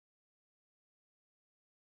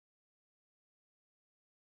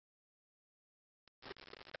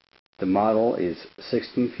The model is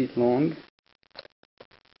 16 feet long.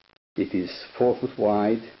 It is 4 foot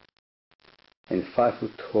wide and 5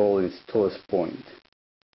 foot tall in its tallest point.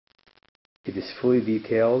 It is fully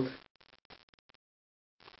detailed.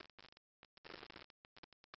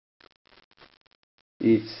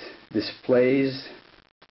 It displays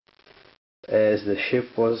as the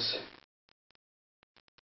ship was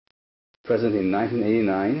present in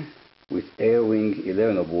 1989 with Air Wing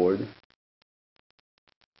 11 aboard.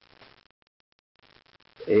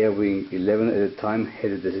 Air Wing 11 at the time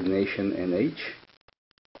had a designation NH.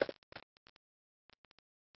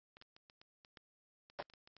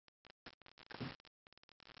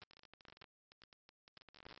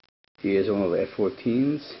 Here's one of the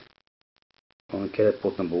F-14s on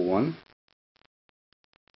catapult number 1.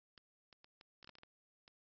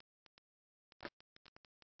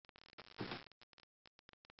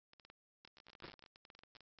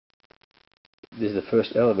 This is the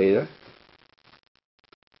first elevator.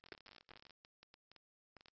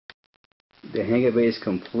 The hangar bay is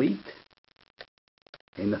complete,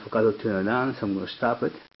 and I forgot to turn it on, so I'm going to stop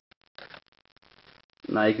it.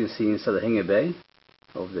 Now you can see inside the hangar bay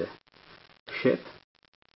of the ship.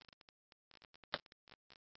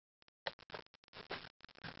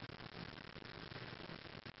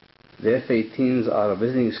 The F-18s are a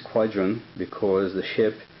visiting squadron because the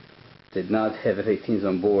ship did not have F-18s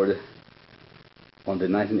on board on the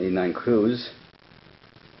 1989 cruise,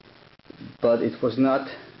 but it was not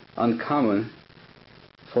uncommon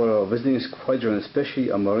for a visiting squadron, especially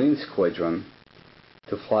a Marine squadron,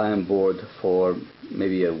 to fly on board for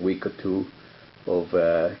maybe a week or two of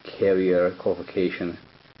carrier qualification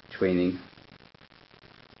training.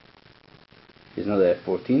 Here's another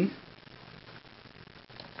F-14.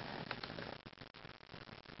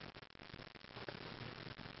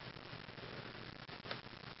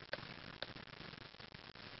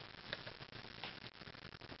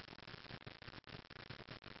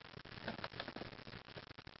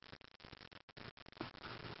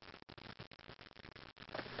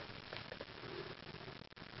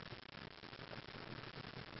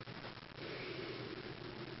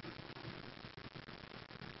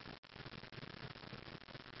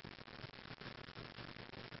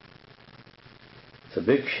 It's a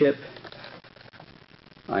big ship.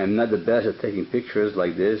 I am not the best at taking pictures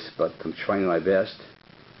like this, but I'm trying my best.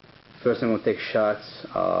 First I'm going to take shots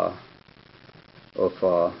of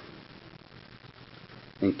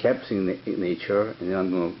encapsulating nature, and then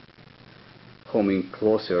I'm going to home in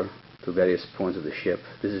closer to various points of the ship.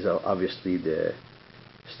 This is obviously the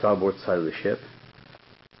starboard side of the ship.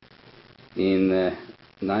 In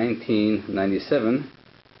 1997,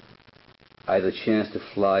 I had a chance to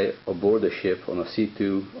fly aboard the ship on a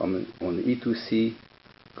C2, on the E2C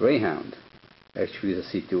Greyhound. Actually,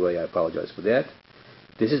 it's a C2A. I apologize for that.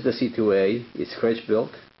 This is the C2A. It's scratch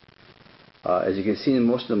built. As you can see in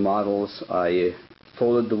most of the models, I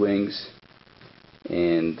folded the wings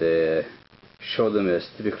and showed them as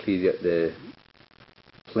typically the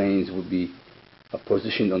planes would be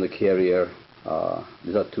positioned on the carrier.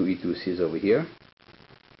 These are two E2Cs over here.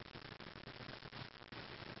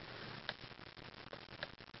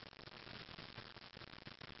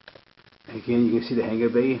 Again, you can see the hangar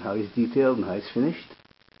bay, how it's detailed and how it's finished.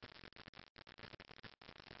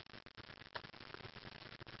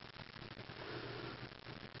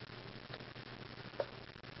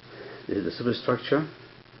 This is the superstructure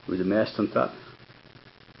with the mast on top.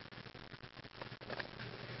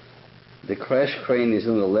 The crash crane is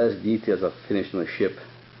one of the last details I've finished on the ship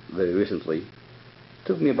very recently. It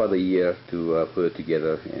took me about a year to put it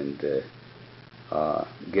together and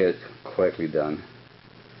get it correctly done.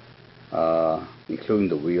 Including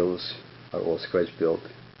the wheels are all scratch built.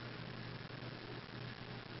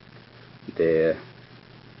 The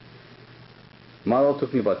model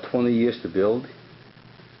took me about 20 years to build,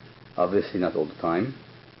 obviously not all the time.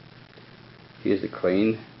 Here's the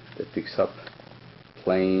crane that picks up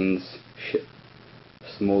planes,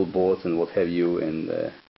 small boats and what have you,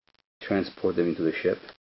 and transport them into the ship.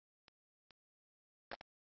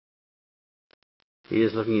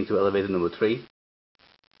 Here's looking into elevator number 3.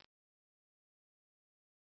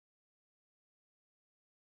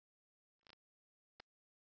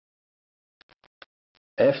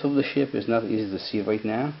 Aft of the ship is not easy to see right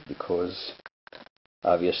now because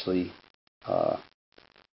obviously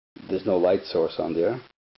there's no light source on there.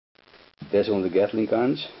 There's one of the Gatling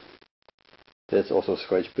guns. That's also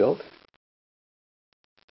scratch built.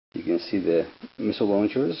 You can see the missile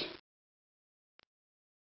launchers.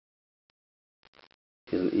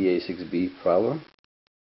 Here's an EA-6B Prowler.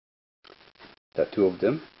 There are two of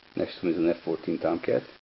them. Next to me is an F-14 Tomcat.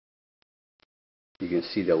 You can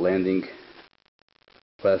see the landing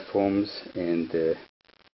platforms and the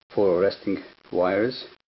four resting wires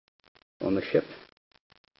on the ship.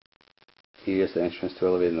 Here's the entrance to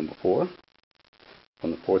elevator number 4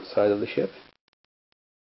 on the port side of the ship.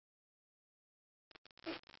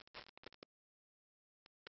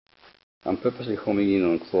 I'm purposely homing in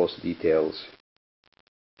on close details.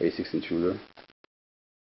 A6 intruder.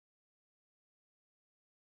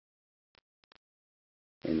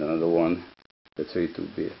 And another one that's ready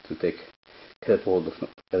to take catapult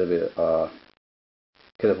elevator,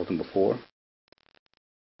 catapult number 4.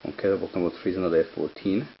 On catapult number 3 is another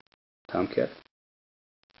F-14 Tomcat.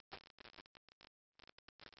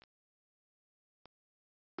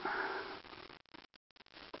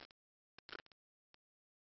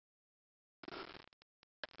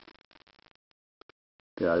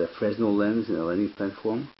 There are the Fresnel lens in the landing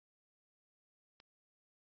platform.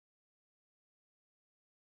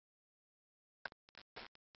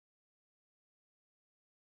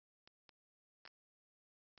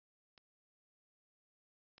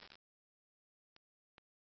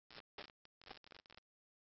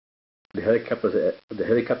 The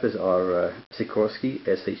helicopters are Sikorsky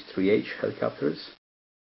SH-3H helicopters.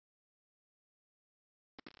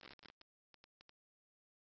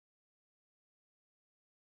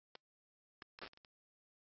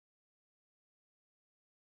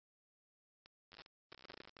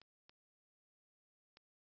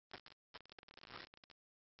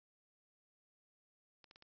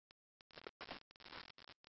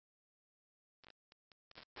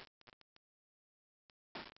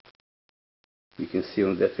 You can see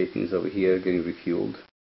on the F-18s over here getting refueled.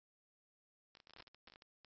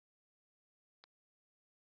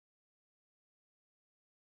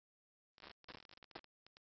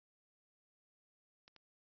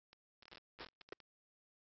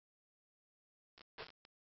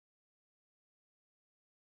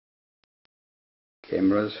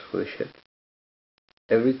 Cameras for the ship.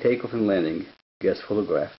 Every takeoff and landing gets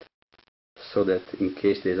photographed so that in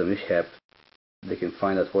case there's a mishap, they can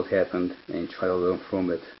find out what happened and try to learn from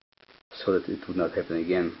it so that it would not happen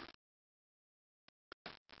again.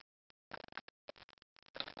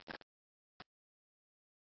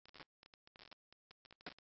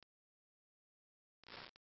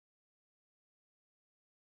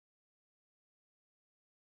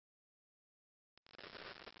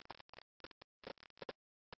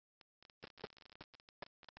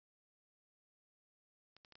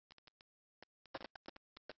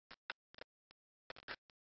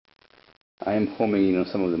 I am homing in on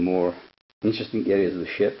some of the more interesting areas of the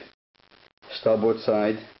ship. Starboard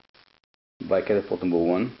side by catapult number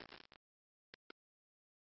 1.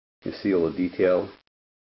 You can see all the detail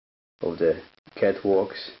of the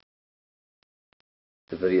catwalks,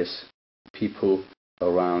 the various people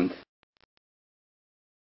around.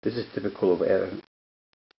 This is typical of air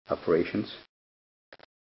operations.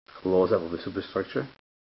 Close up of the superstructure.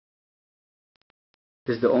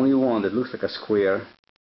 This is the only one that looks like a square.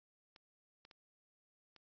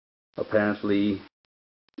 Apparently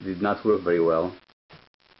did not work very well.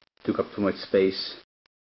 Took up too much space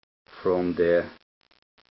from the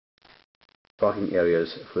parking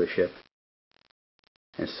areas for the ship.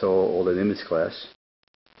 And so all the Nimitz class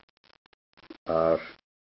are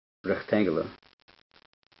rectangular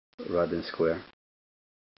rather than square.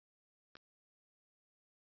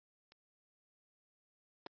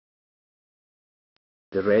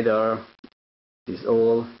 The radar is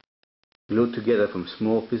all glued together from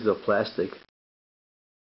small pieces of plastic.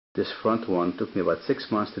 This front one took me about 6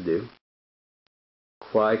 months to do.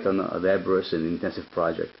 Quite an elaborate and intensive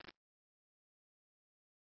project.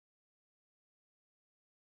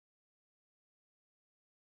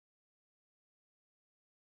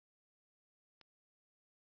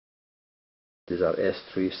 These are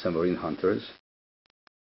S-3 submarine hunters.